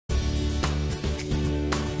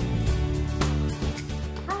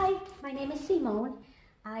name is Simone.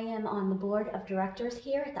 I am on the board of directors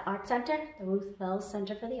here at the Art Center, the Ruth Wells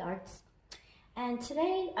Center for the Arts. And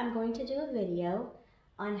today I'm going to do a video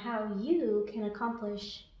on how you can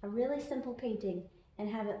accomplish a really simple painting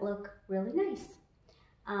and have it look really nice.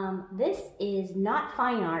 This is not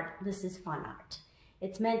fine art, this is fun art.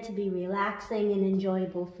 It's meant to be relaxing and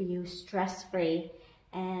enjoyable for you, stress-free,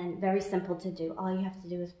 and very simple to do. All you have to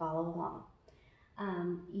do is follow along.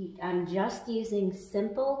 I'm just using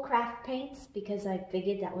simple craft paints because I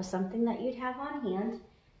figured that was something that you'd have on hand.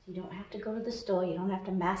 So you don't have to go to the store. You don't have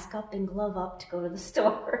to mask up and glove up to go to the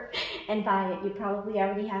store and buy it. You probably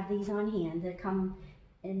already have these on hand. They come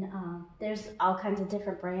in, there's all kinds of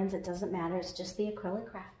different brands. It doesn't matter. It's just the acrylic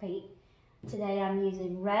craft paint. Today I'm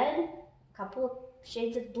using red, a couple of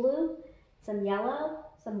shades of blue, some yellow,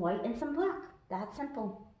 some white, and some black. That's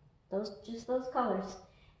simple. Just those colors.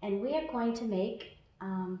 And we are going to make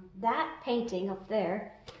that painting up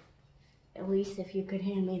there, at least if you could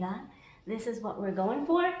hand me that. This is what we're going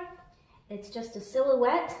for. It's just a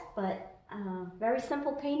silhouette, but very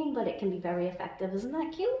simple painting, but it can be very effective. Isn't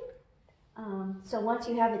that cute? So once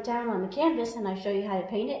you have it down on the canvas and I show you how to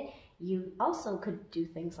paint it, you also could do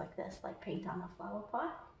things like this, like paint on a flower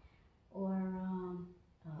pot or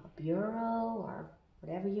a bureau or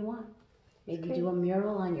whatever you want. Maybe do a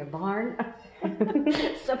mural on your barn,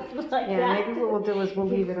 something like that. Yeah, maybe what we'll do is we'll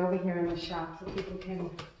leave it over here in the shop so people can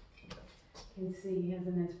see as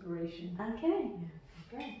an inspiration. Okay.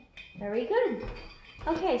 Yeah. Okay. Very good.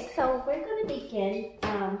 Okay, so we're going to begin.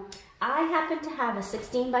 I happen to have a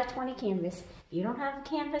 16 by 20 canvas. If you don't have a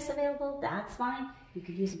canvas available, that's fine. You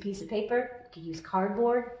could use a piece of paper. You could use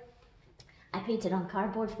cardboard. I painted on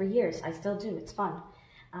cardboard for years. I still do. It's fun.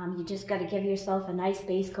 You just got to give yourself a nice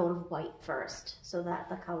base coat of white first so that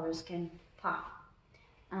the colors can pop.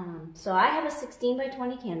 So I have a 16 by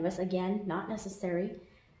 20 canvas, again, not necessary.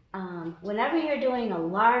 Whenever you're doing a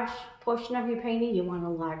large portion of your painting, you want a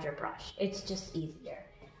larger brush. It's just easier.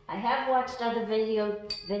 I have watched other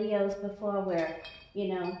videos before where,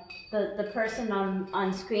 you know, the person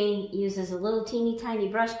on screen uses a little teeny tiny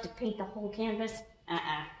brush to paint the whole canvas.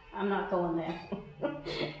 I'm not going there.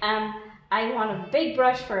 I want a big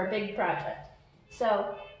brush for a big project.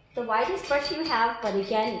 So the widest brush you have, but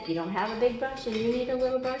again, if you don't have a big brush and you need a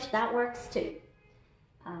little brush, that works too.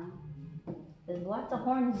 There's lots of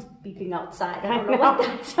horns beeping outside. I don't know what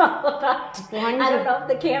that's all about. I don't know if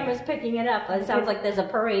the camera's picking it up. It sounds like there's a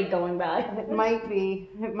parade going by. It might be,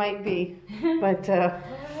 but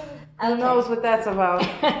who knows what that's about.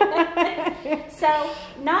 So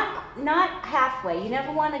not halfway. You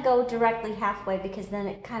never want to go directly halfway because then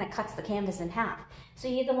it kind of cuts the canvas in half. So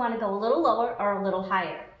you either want to go a little lower or a little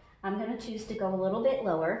higher. I'm going to choose to go a little bit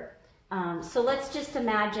lower. So let's just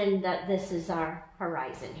imagine that this is our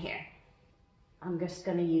horizon here. I'm just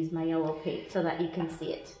going to use my yellow paint so that you can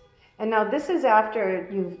see it. And now this is after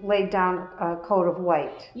you've laid down a coat of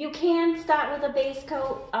white. You can start with a base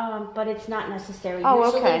coat, but it's not necessary. Oh,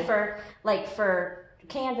 Usually okay. for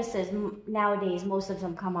canvases nowadays, most of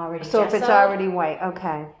them come already So gessoed. if it's already white,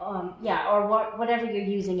 okay. Yeah, or whatever you're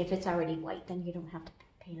using, if it's already white, then you don't have to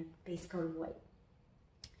paint a base coat of white.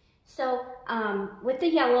 So with the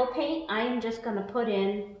yellow paint, I am just going to put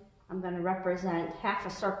in, I'm going to represent half a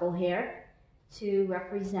circle here to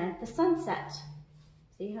represent the sunset.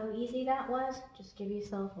 See how easy that was? Just give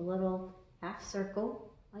yourself a little half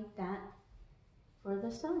circle like that for the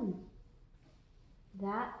sun.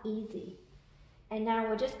 That easy. And now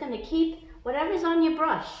we're just going to keep whatever's on your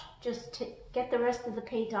brush, just get the rest of the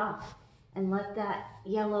paint off and let that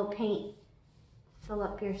yellow paint fill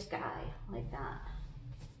up your sky like that.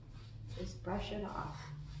 Just brush it off.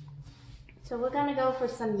 So we're going to go for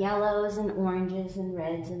some yellows and oranges and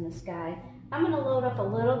reds in the sky. I'm going to load up a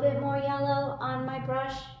little bit more yellow on my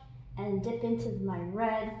brush and dip into my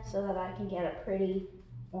red so that I can get a pretty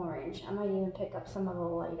orange. I might even pick up some of the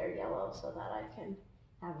lighter yellow so that I can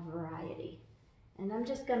have variety. And I'm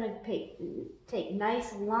just going to take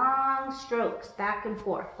nice long strokes back and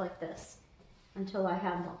forth like this until I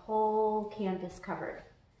have the whole canvas covered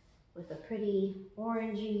with a pretty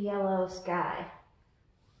orangey yellow sky.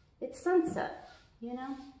 It's sunset, you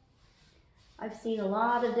know? I've seen a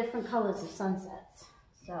lot of different colors of sunsets.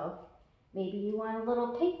 So maybe you want a little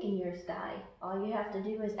pink in your sky. All you have to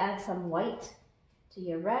do is add some white to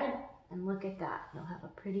your red and look at that. You'll have a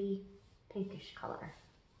pretty pinkish color.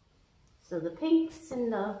 So the pinks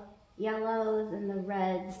and the yellows and the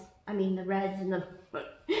reds, the reds and the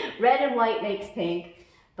red and white makes pink,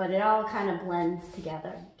 but it all kind of blends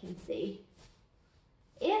together, you can see.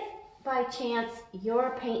 If by chance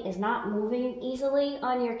your paint is not moving easily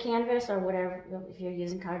on your canvas or whatever, if you're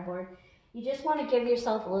using cardboard, You just want to give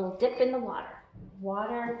yourself a little dip in the water.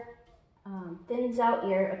 Water thins out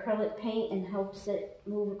your acrylic paint and helps it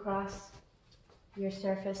move across your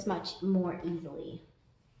surface much more easily.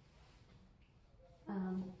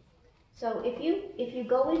 So if you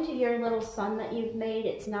go into your little sun that you've made,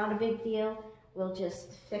 it's not a big deal. We'll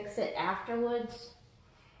just fix it afterwards.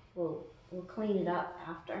 We'll clean it up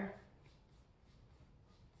after.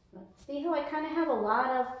 But see how I kind of have a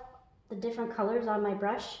lot of the different colors on my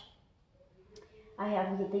brush? I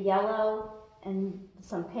have the yellow and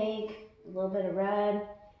some pink, a little bit of red,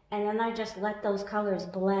 and then I just let those colors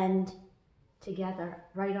blend together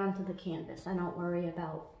right onto the canvas. I don't worry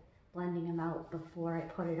about blending them out before I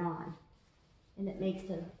put it on. And it makes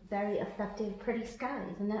a very effective, pretty sky.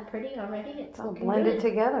 Isn't that pretty already? It's all blended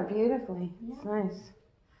together beautifully. Yeah. It's nice.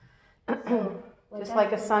 So, just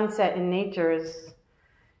like a sunset in nature is,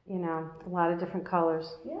 you know, a lot of different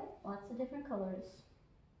colors. Yeah, lots of different colors.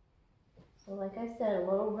 So like I said, a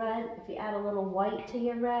little red. If you add a little white to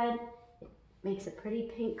your red, it makes a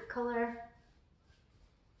pretty pink color.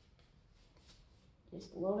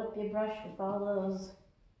 Just load up your brush with all those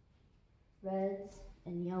reds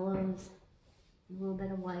and yellows, and a little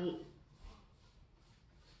bit of white.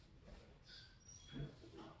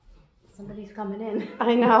 Somebody's coming in.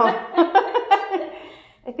 I know.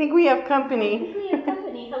 I think we have company. We have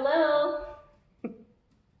company. Hello.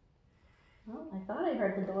 Well, I thought I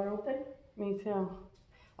heard the door open. Me too.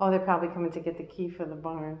 Oh, they're probably coming to get the key for the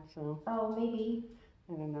barn, so. Oh, maybe.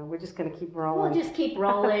 I don't know. We're just going to keep rolling. We'll just keep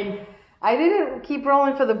rolling. I didn't keep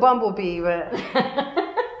rolling for the bumblebee, but.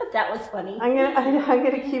 That was funny. I'm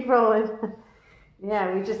gonna keep rolling.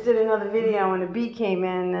 Yeah, we just did another video and a bee came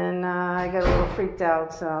in and I got a little freaked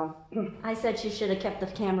out, so. I said you should have kept the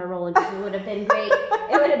camera rolling because it would have been great.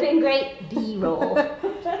 It would have been great B-roll.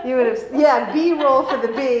 You would have, yeah, B-roll for the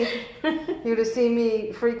bee. You would have seen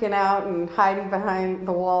me freaking out and hiding behind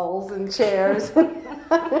the walls and chairs.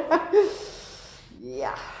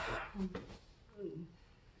 Yeah.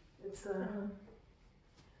 It's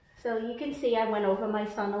So you can see I went over my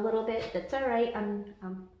sun a little bit. That's all right.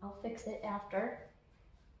 I'll fix it after.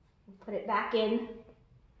 Put it back in.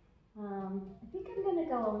 I think I'm gonna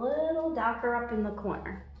go a little darker up in the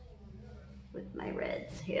corner with my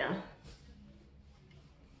reds here.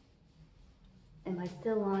 Am I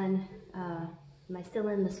still on? Am I still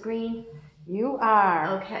in the screen? You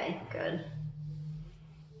are. Okay, good.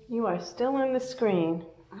 You are still in the screen.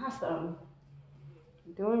 Awesome.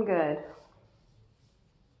 Doing good.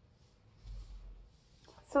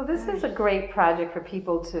 So this is a great project for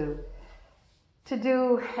people to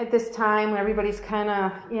do at this time when everybody's kind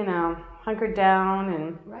of, you know, hunkered down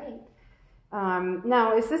and. Right.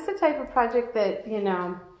 Now, is this the type of project that you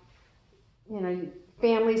know,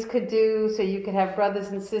 families could do, so you could have brothers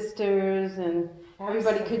and sisters, and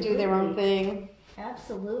everybody could do their own thing?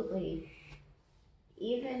 Absolutely.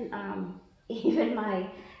 Even my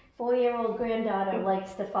 4-year-old granddaughter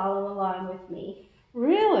likes to follow along with me.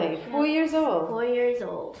 Really? 4 years old? 4 years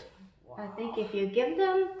old. Wow. I think if you give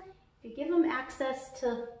them access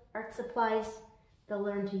to art supplies, they'll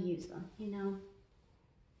learn to use them, you know.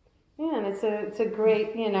 Yeah, and it's a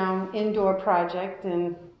great, you know, indoor project,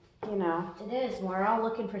 and you know. It is. We're all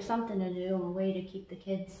looking for something to do, a way to keep the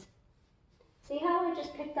kids. See how I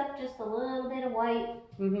just picked up just a little bit of white?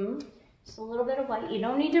 Mm-hmm. Just a little bit of white. You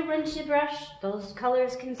don't need to rinse your brush. Those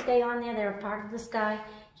colors can stay on there. They're a part of the sky.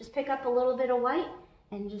 Just pick up a little bit of white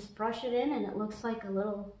and just brush it in, and it looks like a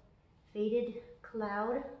little faded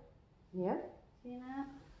cloud. Yeah. See that?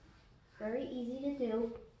 Very easy to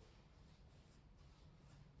do.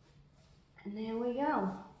 And there we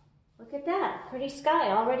go. Look at that. Pretty sky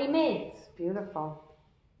already made. It's beautiful.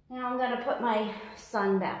 Now I'm going to put my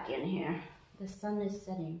sun back in here. The sun is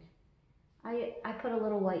setting. I put a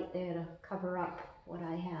little white there to cover up what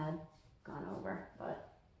I had gone over, but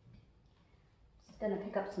just going to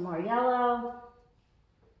pick up some more yellow.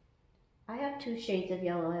 I have 2 shades of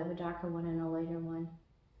yellow. I have a darker one and a lighter one.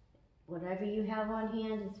 Whatever you have on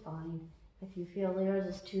hand is fine. If you feel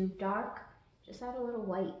yours is too dark, just add a little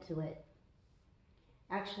white to it.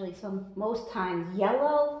 Actually, most times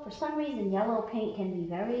yellow, for some reason yellow paint can be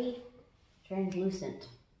very translucent.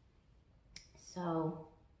 So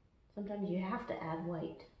sometimes you have to add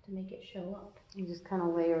white to make it show up. You just kind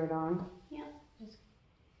of layer it on. Yeah, just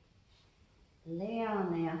lay it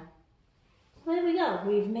on there. So there we go.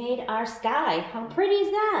 We've made our sky. How pretty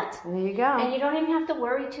is that? There you go. And you don't even have to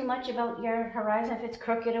worry too much about your horizon if it's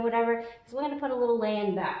crooked or whatever. Because we're going to put a little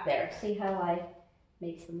land back there. See how I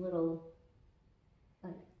make some little,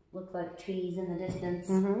 look like trees in the distance.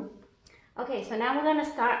 Mm-hmm. Okay, so now we're going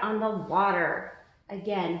to start on the water.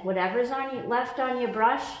 Again, whatever's left on your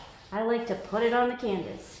brush, I like to put it on the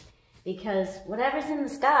canvas because whatever's in the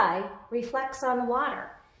sky reflects on the water.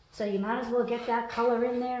 So you might as well get that color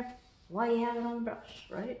in there while you have it on the brush,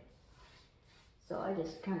 right? So I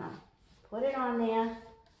just kind of put it on there.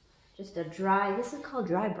 Just a dry, this is called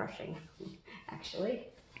dry brushing, actually.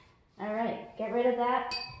 All right, get rid of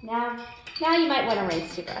that. Now you might want to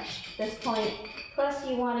rinse your brush at this point. Plus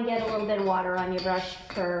you want to get a little bit of water on your brush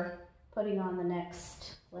for putting on the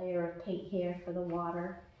next layer of paint here for the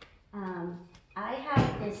water. I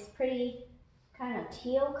have this pretty kind of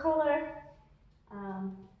teal color.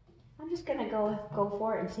 I'm just gonna go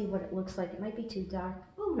for it and see what it looks like. It might be too dark.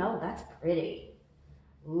 Oh no, that's pretty.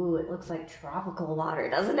 Ooh, it looks like tropical water,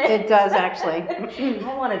 doesn't it? It does, actually.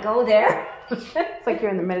 I want to go there. It's like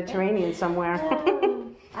you're in the Mediterranean somewhere.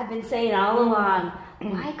 I've been saying all along,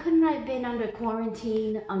 why couldn't I have been under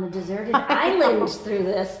quarantine on a deserted island through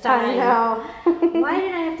this time? I know. Why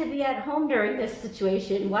did I have to be at home during this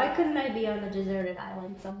situation? Why couldn't I be on a deserted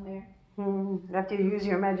island somewhere? You have to use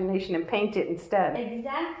your imagination and paint it instead.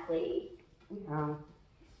 Exactly.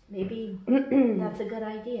 Maybe that's a good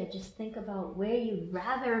idea. Just think about where you'd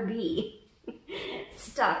rather be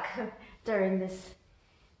stuck during this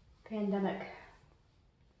pandemic.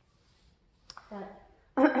 But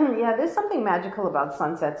yeah, there's something magical about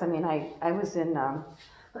sunsets. I mean, I was in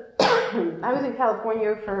I was in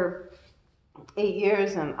California for 8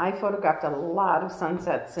 years, and I photographed a lot of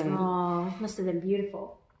sunsets. And must have been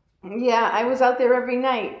beautiful. Yeah, I was out there every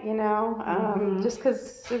night, you know, just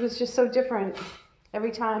because it was just so different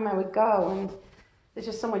every time I would go, and there's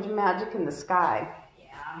just so much magic in the sky.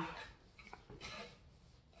 Yeah.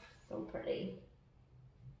 So pretty.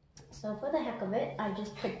 So for the heck of it, I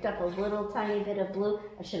just picked up a little tiny bit of blue.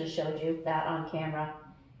 I should have showed you that on camera.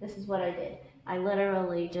 This is what I did. I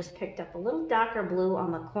literally just picked up a little darker blue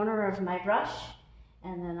on the corner of my brush,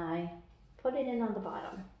 and then I put it in on the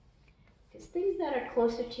bottom. Because things that are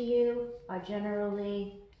closer to you are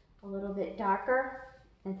generally a little bit darker,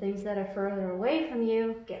 and things that are further away from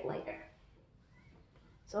you get lighter.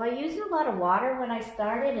 So I used a lot of water when I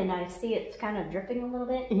started, and I see it's kind of dripping a little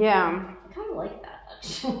bit. Yeah. I kind of like that,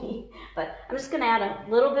 actually. But I'm just going to add a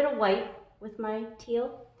little bit of white with my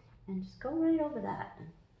teal and just go right over that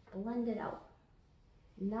and blend it out.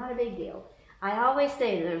 Not a big deal. I always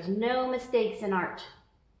say there's no mistakes in art.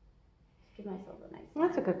 Give myself a nice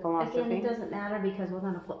That's a good philosophy. Again, it doesn't matter because we're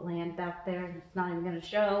going to put land back there, and it's not even going to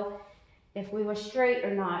show if we were straight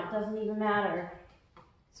or not. It doesn't even matter.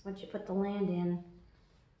 So once you put the land in,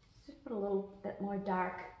 just put a little bit more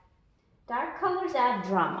dark. Dark colors add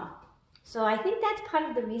drama. So I think that's part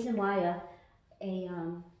of the reason why a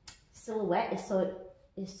silhouette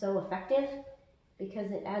is so effective,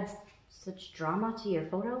 because it adds such drama to your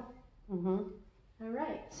photo. All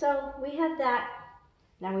right, so we have that.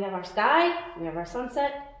 Now we have our sky, we have our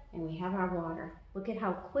sunset, and we have our water. Look at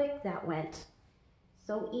how quick that went.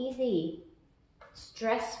 So easy,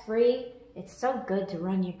 stress-free. It's so good to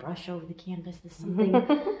run your brush over the canvas. There's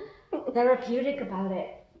something therapeutic about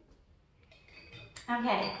it.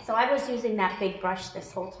 Okay, so I was using that big brush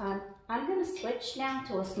this whole time. I'm gonna switch now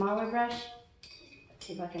to a smaller brush. Let's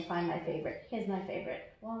see if I can find my favorite. Here's my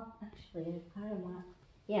favorite. Well, actually, I don't want,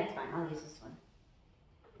 yeah, it's fine, I'll use this one.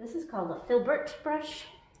 This is called a filbert brush.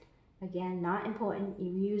 Again, not important.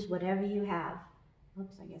 You use whatever you have.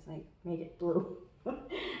 Oops, I guess I made it blue.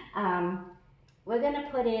 We're gonna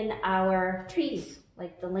put in our trees,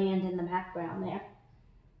 like the land in the background there.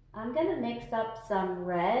 I'm gonna mix up some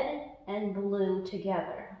red and blue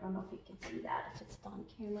together. I don't know if you can see that, if it's on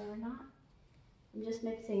camera or not. I'm just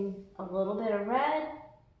mixing a little bit of red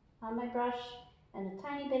on my brush and a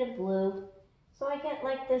tiny bit of blue. So I get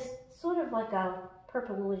like this, sort of like a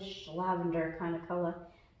purplish lavender kind of color.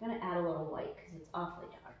 I'm gonna add a little white because it's awfully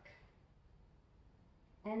dark.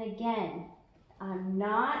 And again, I'm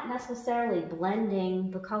not necessarily blending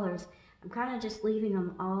the colors. I'm kind of just leaving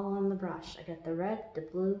them all on the brush. I got the red, the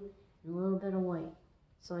blue, and a little bit of white.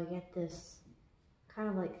 So I get this kind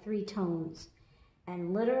of like 3 tones.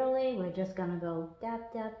 And literally, we're just gonna go dab,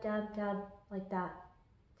 dab, dab, dab, like that,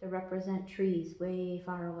 to represent trees way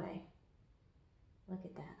far away. Look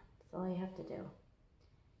at that. That's all you have to do.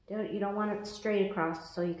 You don't want it straight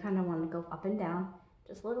across, so you kind of want to go up and down.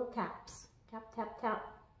 Just little taps. Tap, tap, tap,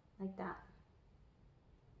 like that.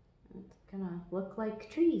 And it's gonna look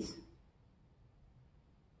like trees.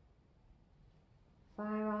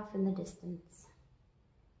 Far off in the distance.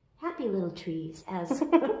 Happy little trees, as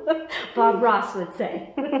Bob Ross would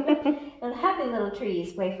say. And happy little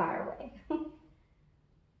trees way far away.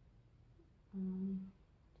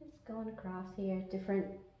 Just going across here,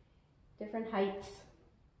 different heights.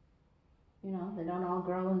 You know, they don't all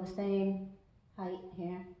grow in the same height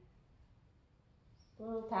here.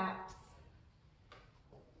 little taps.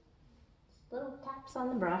 Little taps on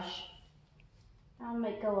the brush. I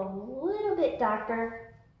might go a little bit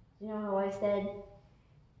darker. You know how I said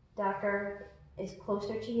darker is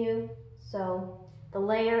closer to you? So the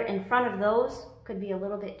layer in front of those could be a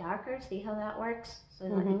little bit darker. See how that works? So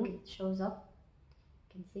that it shows up.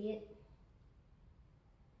 You can see it.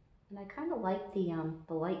 And I kind of like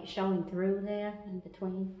the light showing through there in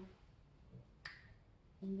between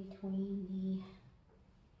the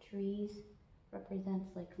trees.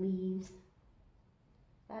 Represents like leaves.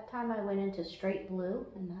 That time I went into straight blue,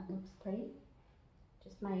 and that looks pretty.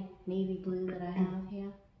 Just my navy blue that I have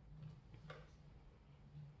here.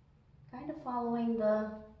 Kind of following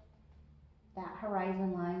that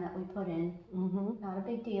horizon line that we put in. Not a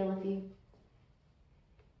big deal if you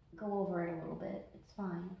go over it a little bit. It's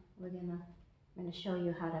fine. I'm gonna show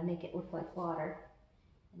you how to make it look like water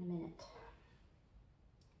in a minute.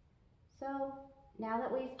 So now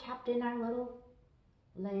that we've capped in our little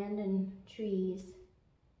land and trees,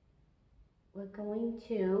 we're going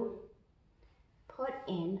to put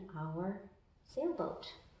in our sailboat.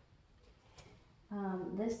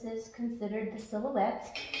 This is considered the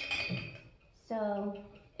silhouette, so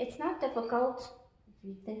it's not difficult. If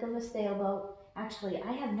you think of a sailboat, actually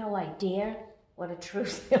I have no idea what a true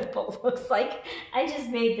sailboat looks like. I just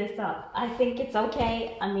made this up. I think it's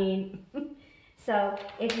okay. I mean, so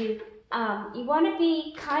if you want to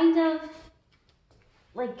be kind of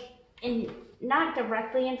like not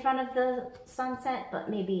directly in front of the sunset, but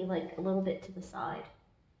maybe like a little bit to the side.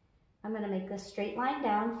 I'm going to make a straight line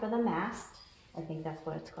down for the mast. I think that's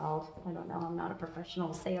what it's called. I don't know. I'm not a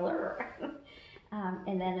professional sailor.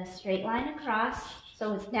 And then a straight line across.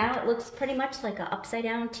 So now it looks pretty much like an upside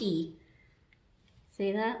down T.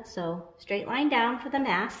 See that? So straight line down for the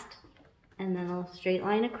mast, and then a straight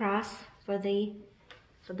line across for the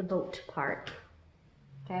boat part.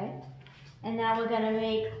 Okay? And now we're going to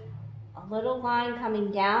make a little line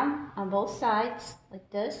coming down on both sides like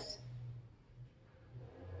this,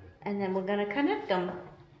 and then we're going to connect them.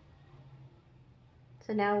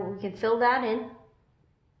 So now we can fill that in.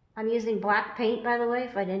 I'm using black paint, by the way,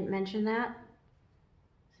 if I didn't mention that.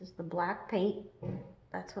 This is the black paint.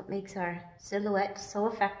 That's what makes our silhouette so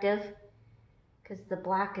effective, because the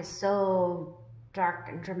black is so dark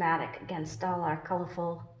and dramatic against all our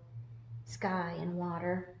colorful sky and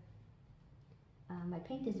water. My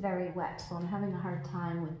paint is very wet, so I'm having a hard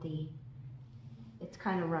time with it's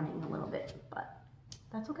kind of running a little bit, but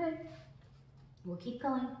that's okay. We'll keep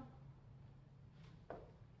going.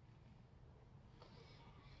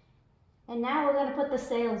 And now we're going to put the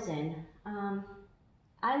sails in.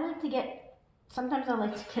 Sometimes I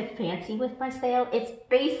like to get fancy with my sail. It's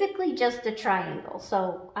basically just a triangle,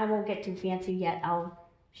 so I won't get too fancy yet. I'll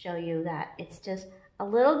show you that. It's just a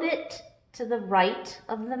little bit to the right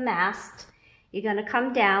of the mast. You're going to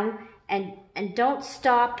come down and don't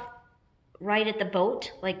stop right at the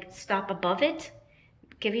boat, like stop above it.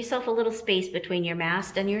 Give yourself a little space between your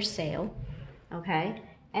mast and your sail, okay?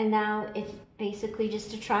 And now it's basically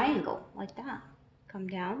just a triangle like that. Come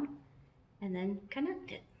down and then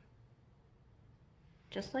connect it.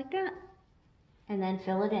 Just like that. And then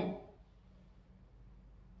fill it in.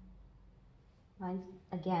 My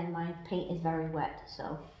paint is very wet,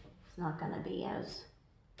 so it's not going to be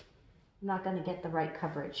I'm not going to get the right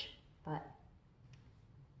coverage, but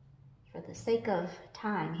for the sake of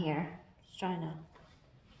time here, just trying to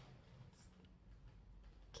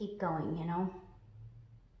keep going, you know.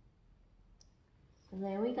 So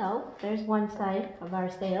there we go. There's one side of our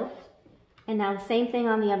sail. And now the same thing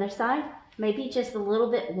on the other side, maybe just a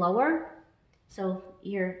little bit lower. So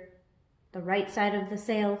the right side of the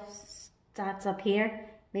sail starts up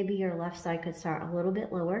here. Maybe your left side could start a little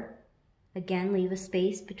bit lower. Again, leave a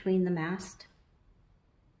space between the mast.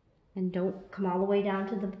 And don't come all the way down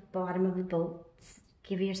to the bottom of the boat.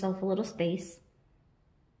 Give yourself a little space.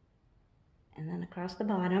 And then across the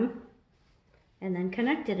bottom. And then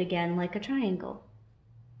connect it again like a triangle.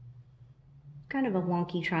 Kind of a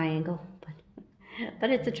wonky triangle, but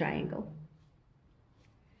it's a triangle.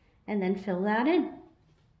 And then fill that in.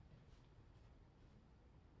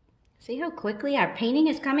 See how quickly our painting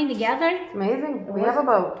is coming together? It's amazing. We have a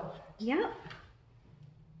boat. Yep.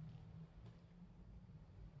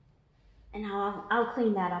 And I'll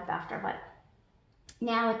clean that up after, but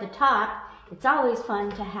now at the top, it's always fun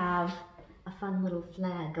to have a fun little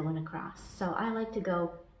flag going across. So I like to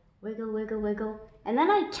go wiggle, wiggle, wiggle. And then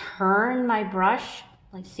I turn my brush,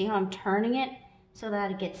 like see how I'm turning it, so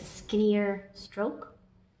that it gets a skinnier stroke.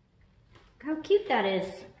 Look how cute that is.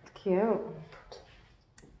 It's cute.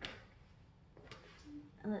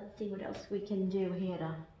 Let's see what else we can do here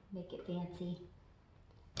to make it fancy.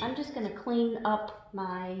 I'm just gonna clean up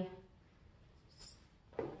my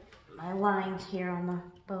lines here on the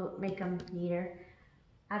boat, make them neater.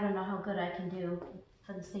 I don't know how good I can do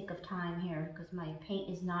for the sake of time here because my paint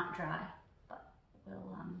is not dry, but we'll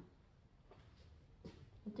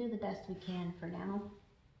do the best we can for now.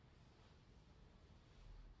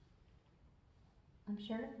 I'm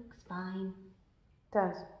sure it looks fine. It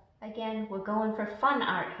does. Again, we're going for fun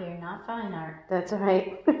art here, not fine art. That's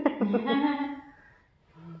right.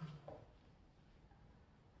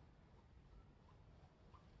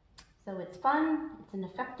 So it's fun, it's an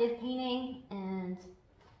effective painting, and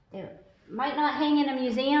it might not hang in a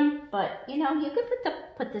museum, but you know, you could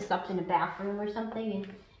put this up in a bathroom or something and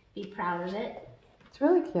be proud of it. It's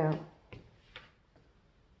really cute.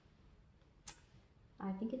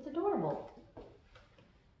 I think it's adorable.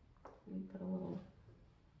 Let me put a little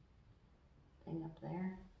thing up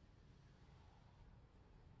there.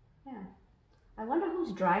 Yeah. I wonder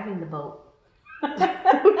who's driving the boat.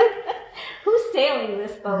 Who's sailing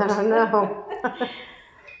this boat? I don't know.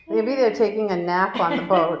 Maybe they're taking a nap on the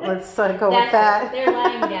boat. Let's go with That's that. They're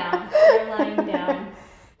lying down. They're lying down.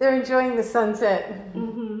 They're enjoying the sunset.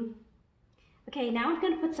 Mm-hmm. Okay, now I'm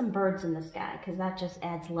going to put some birds in the sky because that just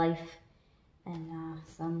adds life and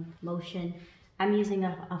some motion. I'm using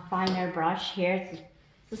a finer brush here. It's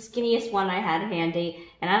the skinniest one I had handy,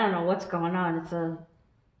 and I don't know what's going on.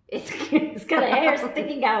 It's got a hair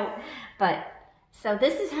sticking out, but so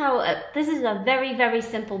this is how this is a very, very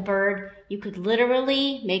simple bird. You could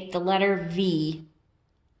literally make the letter V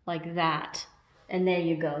like that, and there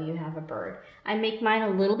you go. You have a bird. I make mine a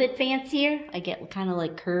little bit fancier. I get kind of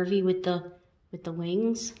like curvy with the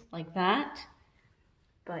wings like that.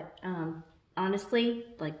 But honestly,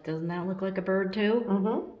 like, doesn't that look like a bird too?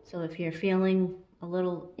 Mm-hmm. So if you're feeling a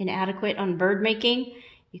little inadequate on bird making,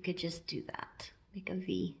 you could just do that. Make a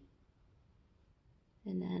V.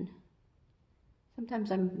 And then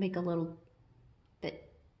sometimes I make a little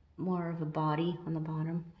bit more of a body on the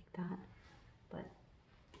bottom like that, but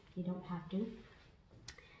you don't have to.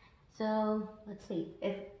 So let's see,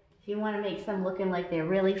 if you want to make some looking like they're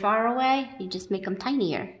really far away, you just make them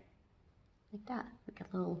tinier, like that, like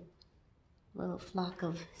a little flock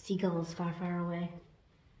of seagulls far, far away.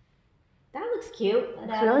 That looks cute. That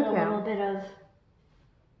added really a cute. little bit of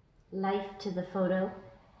life to the photo,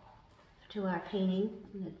 to our painting.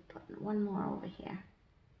 I'm going to put one more over here.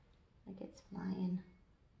 Like it's flying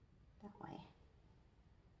that way.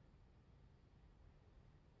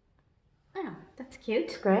 Oh, that's cute.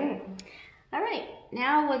 It's great. All right,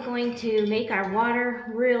 now we're going to make our water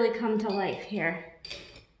really come to life here.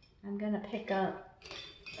 I'm going to pick up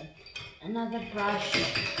another brush.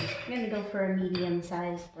 I'm going to go for a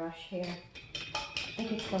medium-sized brush here. I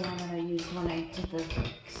think it's the one that I used when I did the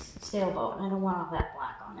sailboat. I don't want all that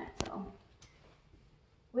black on it, so.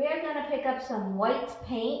 We are going to pick up some white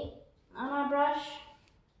paint on our brush,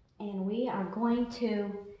 and we are going to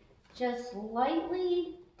just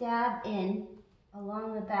lightly dab in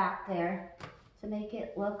along the back there to make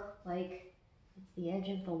it look like it's the edge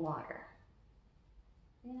of the water.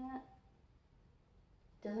 See that?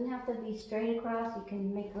 Doesn't have to be straight across. You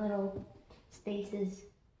can make little spaces,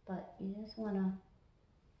 but you just want to,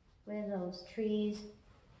 where those trees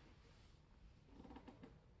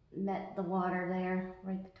met the water there,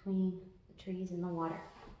 right between the trees and the water.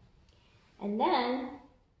 And then,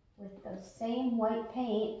 with the same white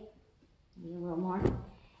paint, maybe a little more,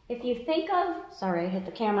 if you think of, sorry, I hit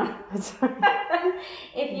the camera.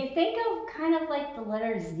 If you think of kind of like the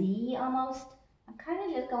letter Z almost, I'm kind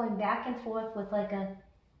of just going back and forth with like a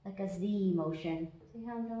Z motion. See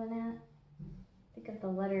how I'm doing that? Think of the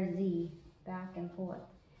letter Z back and forth.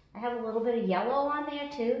 I have a little bit of yellow on there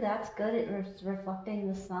too. That's good. It's reflecting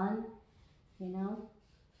the sun, you know.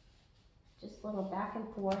 Just a little back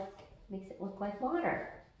and forth makes it look like water.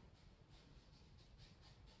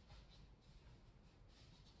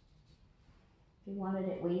 If you wanted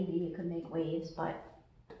it wavy, you could make waves, but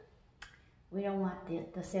we don't want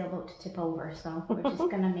the sailboat to tip over, so we're just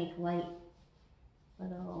going to make light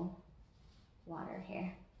little water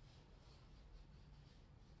here.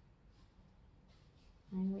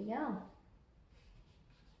 There we go.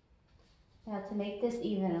 Now to make this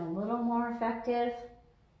even a little more effective,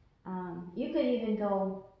 you could even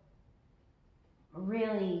go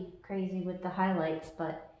really crazy with the highlights,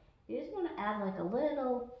 but you just want to add like a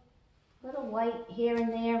little white here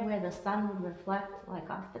and there where the sun would reflect, like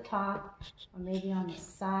off the top, or maybe on the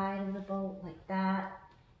side of the boat like that.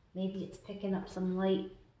 Maybe it's picking up some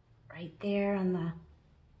light right there on the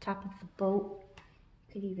top of the boat.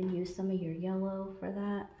 You could even use some of your yellow for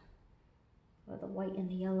that, or the white and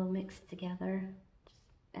the yellow mixed together. Just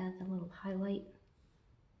adds a little highlight.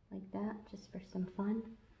 like that, just for some fun.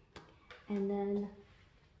 And then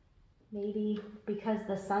maybe because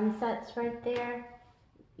the sunset's right there,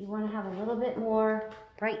 you want to have a little bit more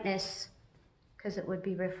brightness because it would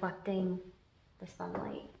be reflecting the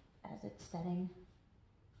sunlight as it's setting.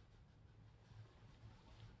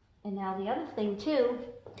 And now the other thing too,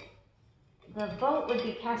 the boat would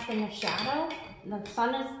be casting a shadow.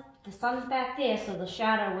 The sun's back there, so the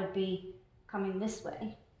shadow would be coming this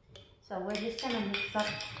way. So we're just gonna mix up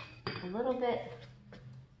a little bit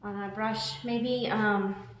on our brush, maybe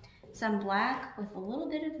some black with a little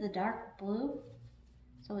bit of the dark blue.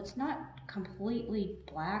 So it's not completely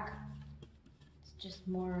black, it's just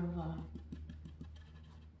more of a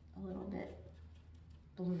little bit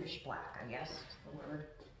bluish black, I guess is the word.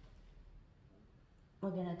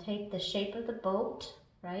 We're gonna take the shape of the boat,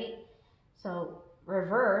 right? So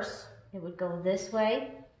reverse, it would go this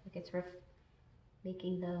way, like it's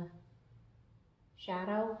making the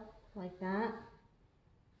shadow like that.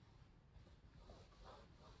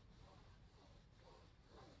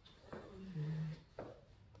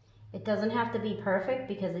 It doesn't have to be perfect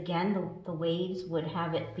because again, the waves would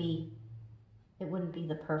have it wouldn't be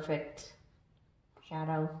the perfect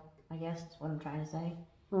shadow, I guess is what I'm trying to say.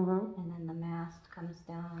 And then the mast comes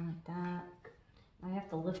down like that. I have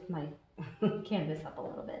to lift my canvas up a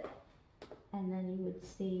little bit. And then you would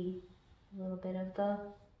see a little bit of the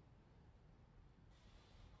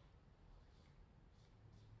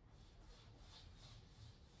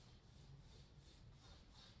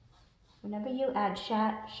whenever you add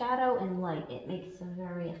shadow and light, it makes a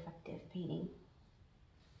very effective painting.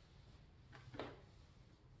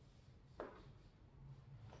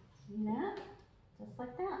 See that? Just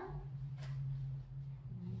like that.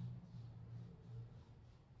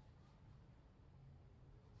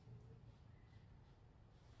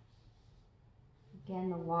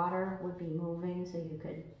 Again, the water would be moving, so you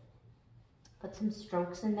could put some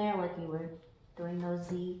strokes in there like you were doing that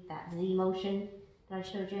Z motion that I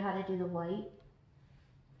showed you how to do the white.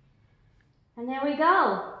 And there we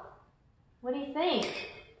go. What do you think?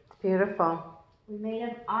 It's beautiful. We made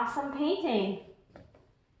an awesome painting.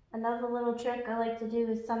 Another little trick I like to do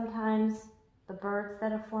is sometimes the birds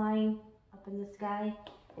that are flying up in the sky,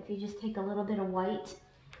 if you just take a little bit of white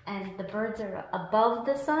and the birds are above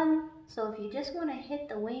the sun, so if you just want to hit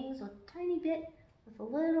the wings a tiny bit with a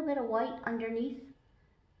little bit of white underneath,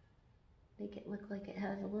 make it look like it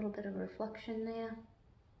has a little bit of reflection there.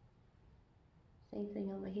 Same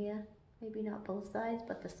thing over here. Maybe not both sides,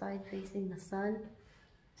 but the side facing the sun.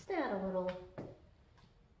 Just add a little,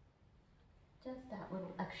 just that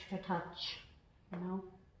little extra touch, you know.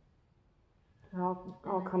 It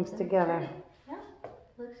all comes together. Yeah,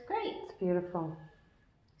 looks great. It's beautiful.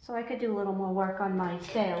 So I could do a little more work on my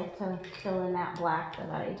sail to fill in that black that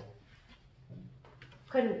I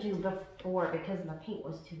couldn't do before because the paint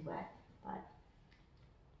was too wet. But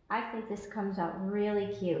I think this comes out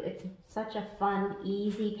really cute. It's such a fun,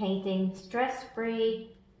 easy painting,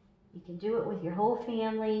 stress-free. You can do it with your whole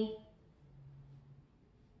family.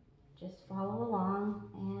 Just follow along,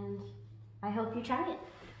 and I hope you try it.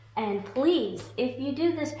 And please, if you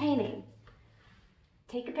do this painting,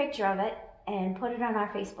 take a picture of it and put it on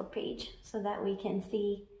our Facebook page so that we can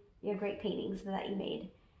see your great paintings that you made.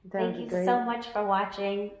 Thank you so much for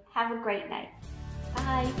watching. Have a great night.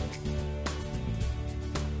 Bye.